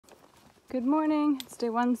Good morning, it's day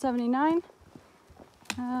 179.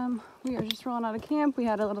 We are just rolling out of camp. We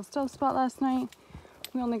had a little stove spot last night.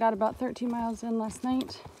 We only got about 13 miles in last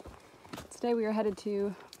night. Today we are headed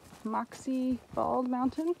to Moxie Bald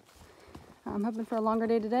Mountain. I'm hoping for a longer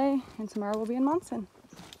day today, and tomorrow we'll be in Monson.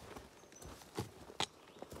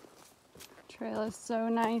 Trail is so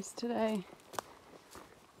nice today.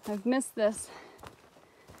 I've missed this.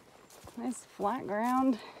 Nice flat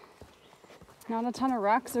ground. Not a ton of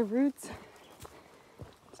rocks or roots.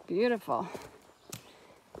 It's beautiful.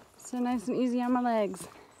 So nice and easy on my legs.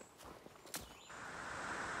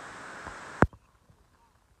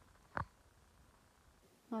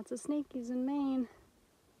 Lots of snakies in Maine.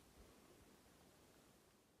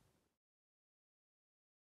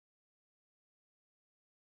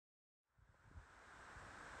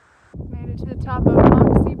 Made it to the top of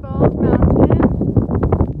Moxie Bald Mountain.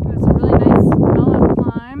 It was a really nice mellow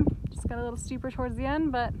climb. Just got a little steeper towards the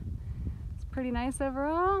end, but it's pretty nice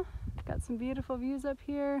overall. Got some beautiful views up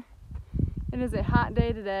here. It is a hot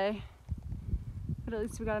day today, but at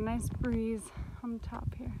least we got a nice breeze on the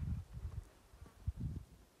top here.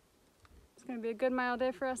 It's gonna be a good mile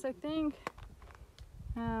day for us, I think.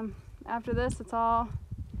 After this,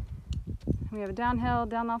 we have a downhill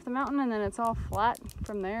down off the mountain, and then it's all flat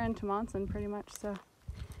from there into Monson pretty much, so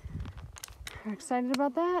we're excited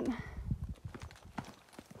about that.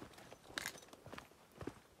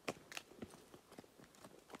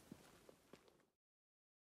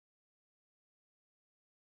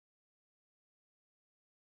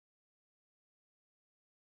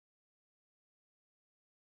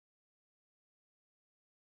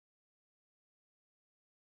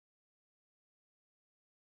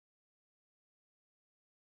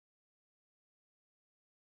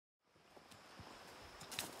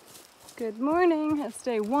 Good morning, it's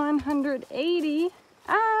day 180.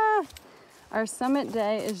 Our summit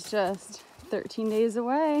day is just 13 days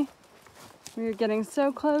away. We're getting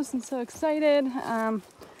so close and so excited.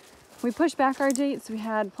 We pushed back our date so we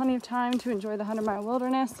had plenty of time to enjoy the 100-mile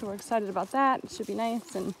wilderness, so we're excited about that. It should be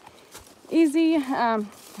nice and easy,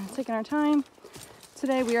 taking our time.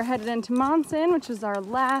 Today we are headed into Monson, which is our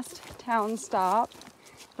last town stop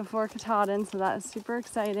before Katahdin, so that is super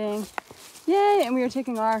exciting. Yay! And we are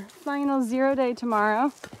taking our final 0 day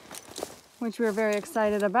tomorrow, which we're very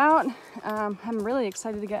excited about. I'm really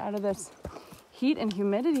excited to get out of this heat and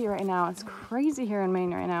humidity right now. It's crazy here in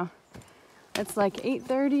Maine right now. It's like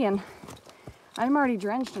 8:30 and I'm already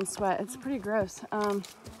drenched in sweat. It's pretty gross.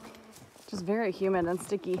 Just very humid and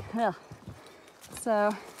sticky. Ugh. So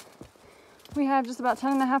we have just about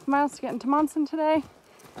 10.5 miles to get into Monson today.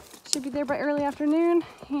 Should be there by early afternoon,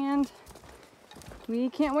 and we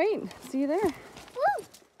can't wait. See you there. Woo!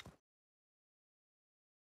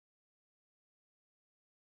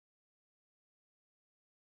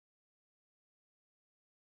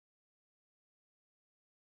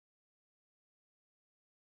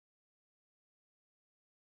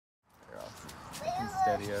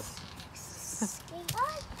 Steady us.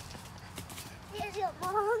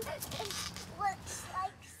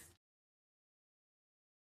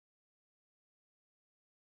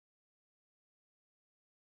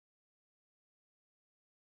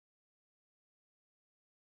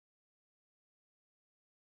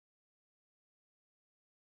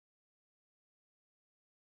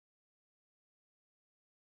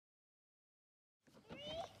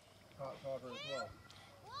 Hot water as well.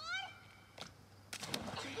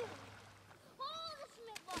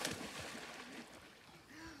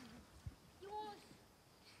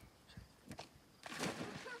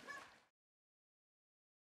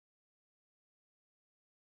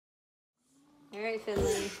 All right,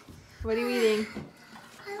 Finley. What are you eating?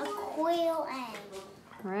 A quail egg.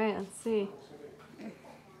 All right, let's see.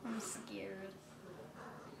 I'm scared.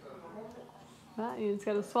 Well, you just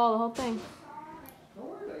gotta swallow the whole thing.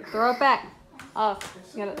 Throw it back. Oh,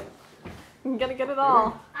 you gotta get it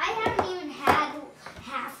all. I haven't even had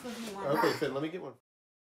half of one. Okay, Finn, let me get one.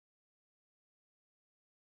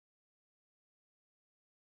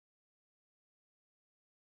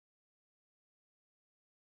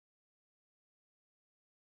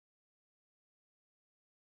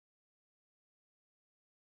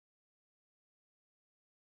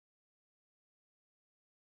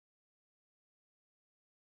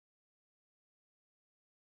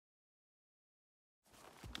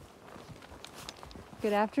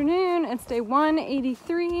 Good afternoon. It's day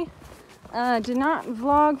 183. Did not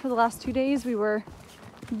vlog for the last 2 days. We were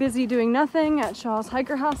busy doing nothing at Shaw's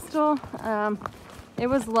Hiker Hostel. It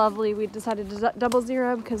was lovely. We decided to double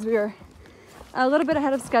zero because we were a little bit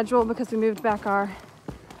ahead of schedule because we moved back our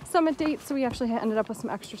summit date, so we actually ended up with some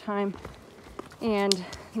extra time And,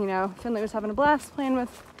 you know, Finley was having a blast playing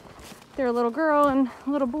with their little girl and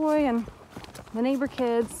little boy and the neighbor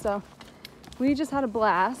kids. So we just had a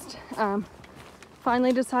blast.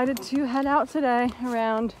 Finally decided to head out today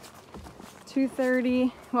around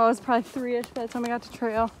 2:30. Well, it was probably 3-ish by the time we got to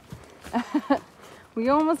trail. We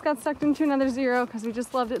almost got sucked into another zero because we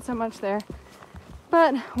just loved it so much there.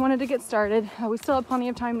 But wanted to get started. We still have plenty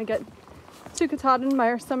of time to get to Katahdin by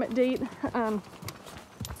our summit date.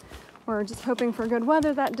 We're just hoping for good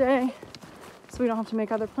weather that day so we don't have to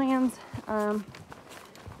make other plans.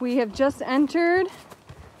 We have just entered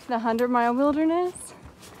the 100-mile wilderness,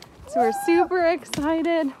 so we're super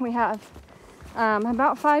excited. We have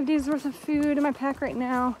about 5 days worth of food in my pack right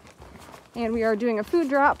now, and we are doing a food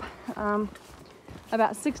drop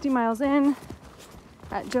about 60 miles in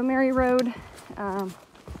at Joe Mary Road.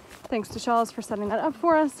 Thanks to Shaw's for setting that up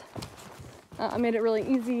for us. I made it really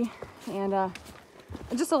easy and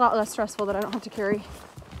just a lot less stressful that I don't have to carry,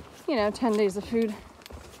 you know, 10 days of food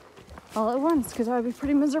all at once, because I would be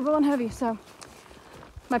pretty miserable and heavy. So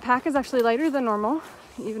my pack is actually lighter than normal,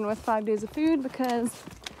 even with 5 days of food, because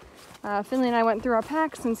Finley and I went through our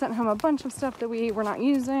packs and sent home a bunch of stuff that we were not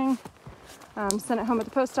using. Sent it home at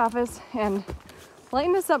the post office and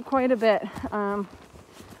lightened us up quite a bit.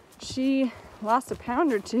 She lost a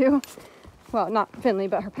pound or two. Well, not Finley,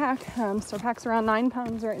 but her pack. So her pack's around 9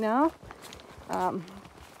 pounds right now.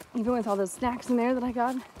 Even with all those snacks in there that I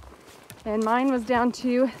got. And mine was down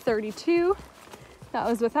to 32. That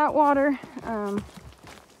was without water.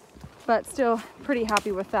 But still pretty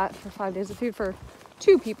happy with that for 5 days of food for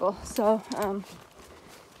 2 people. So,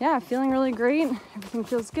 yeah, feeling really great. Everything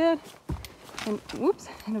feels good. And whoops,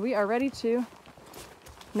 and we are ready to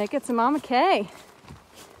make it to Mama K.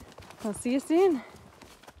 I'll see you soon.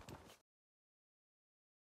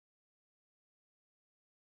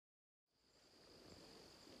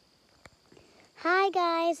 Hi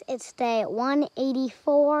guys, it's day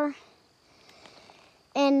 184,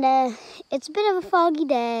 and it's a bit of a foggy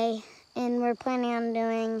day, and we're planning on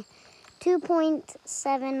doing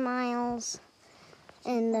 2.7 miles,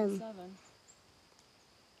 and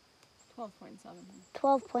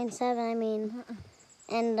 12.7 I mean,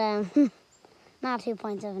 and not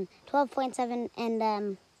 2.7, 12.7,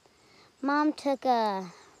 and Mom took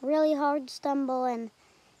a really hard stumble and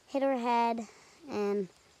hit her head and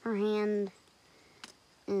her hand.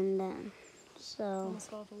 And so Almost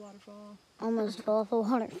fell off a waterfall. Almost fell off a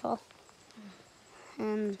waterfall.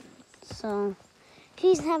 And so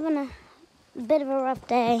she's having a bit of a rough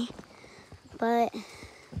day, but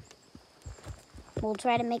we'll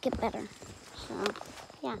try to make it better. So,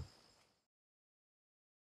 yeah.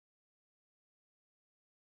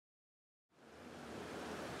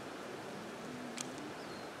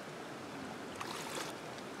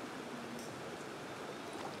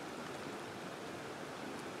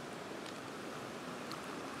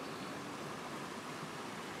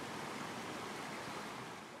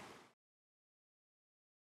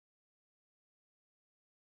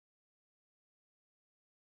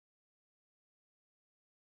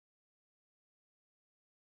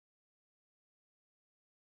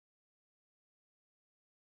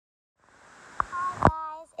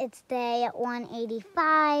 It's day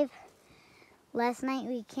 185. Last night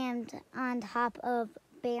we camped on top of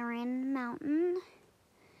Barren Mountain.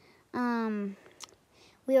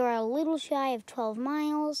 We were a little shy of 12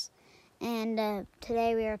 miles, and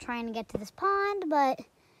today we are trying to get to this pond, but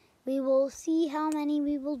we will see how many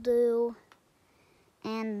we will do.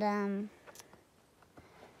 And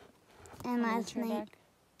last night,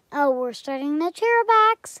 we're starting the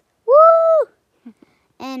chairbacks. Woo!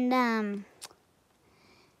 And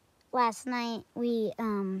last night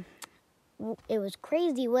it was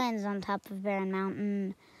crazy winds on top of Barren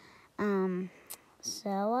Mountain. Yeah.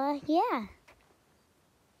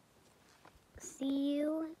 See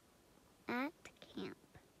you at camp.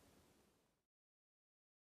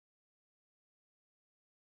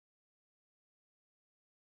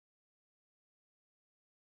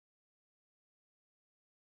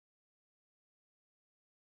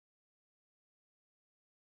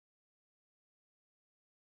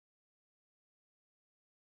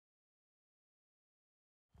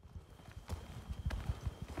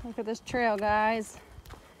 Look at this trail, guys.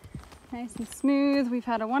 Nice and smooth. We've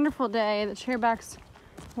had a wonderful day. The chairbacks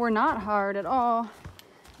were not hard at all.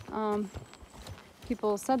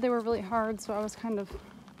 People said they were really hard, so I was kind of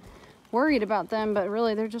worried about them, but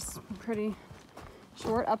really they're just pretty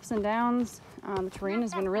short ups and downs. The terrain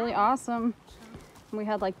has been really awesome. We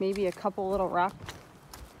had like maybe a couple little rock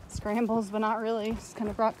scrambles, but not really, just kind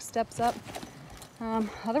of rock steps up.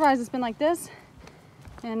 Otherwise it's been like this.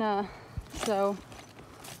 And so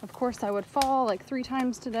Of course, I would fall like 3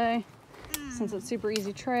 times today since it's super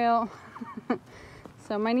easy trail.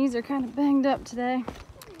 So my knees are kind of banged up today.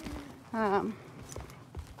 Yeah,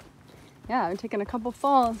 I've taken a couple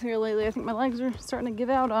falls here lately. I think my legs are starting to give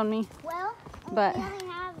out on me. Well, But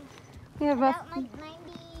we have about like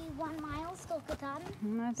 91 miles till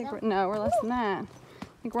Katahdin. I think we're less than that.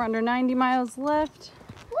 I think we're under 90 miles left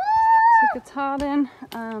to Katahdin.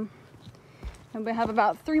 And we have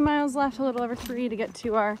about 3 miles left, a little over 3, to get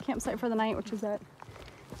to our campsite for the night, which is at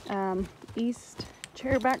East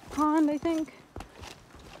Chairback Pond, I think.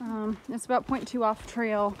 It's about 0.2 off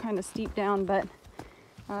trail, kind of steep down, but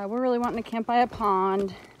we're really wanting to camp by a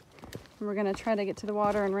pond. And we're gonna try to get to the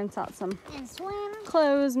water and rinse out some And swim.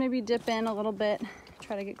 clothes, maybe dip in a little bit,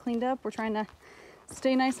 try to get cleaned up. We're trying to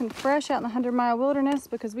stay nice and fresh out in the 100-mile wilderness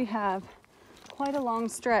because we have quite a long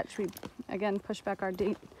stretch. We, again, pushed back our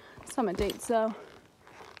summit date, so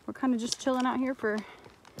we're kind of just chilling out here for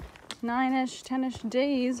 9-ish, 10-ish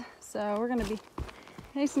days. So we're gonna be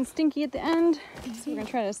nice and stinky at the end. So we're gonna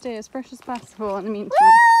try to stay as fresh as possible in the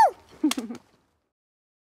meantime.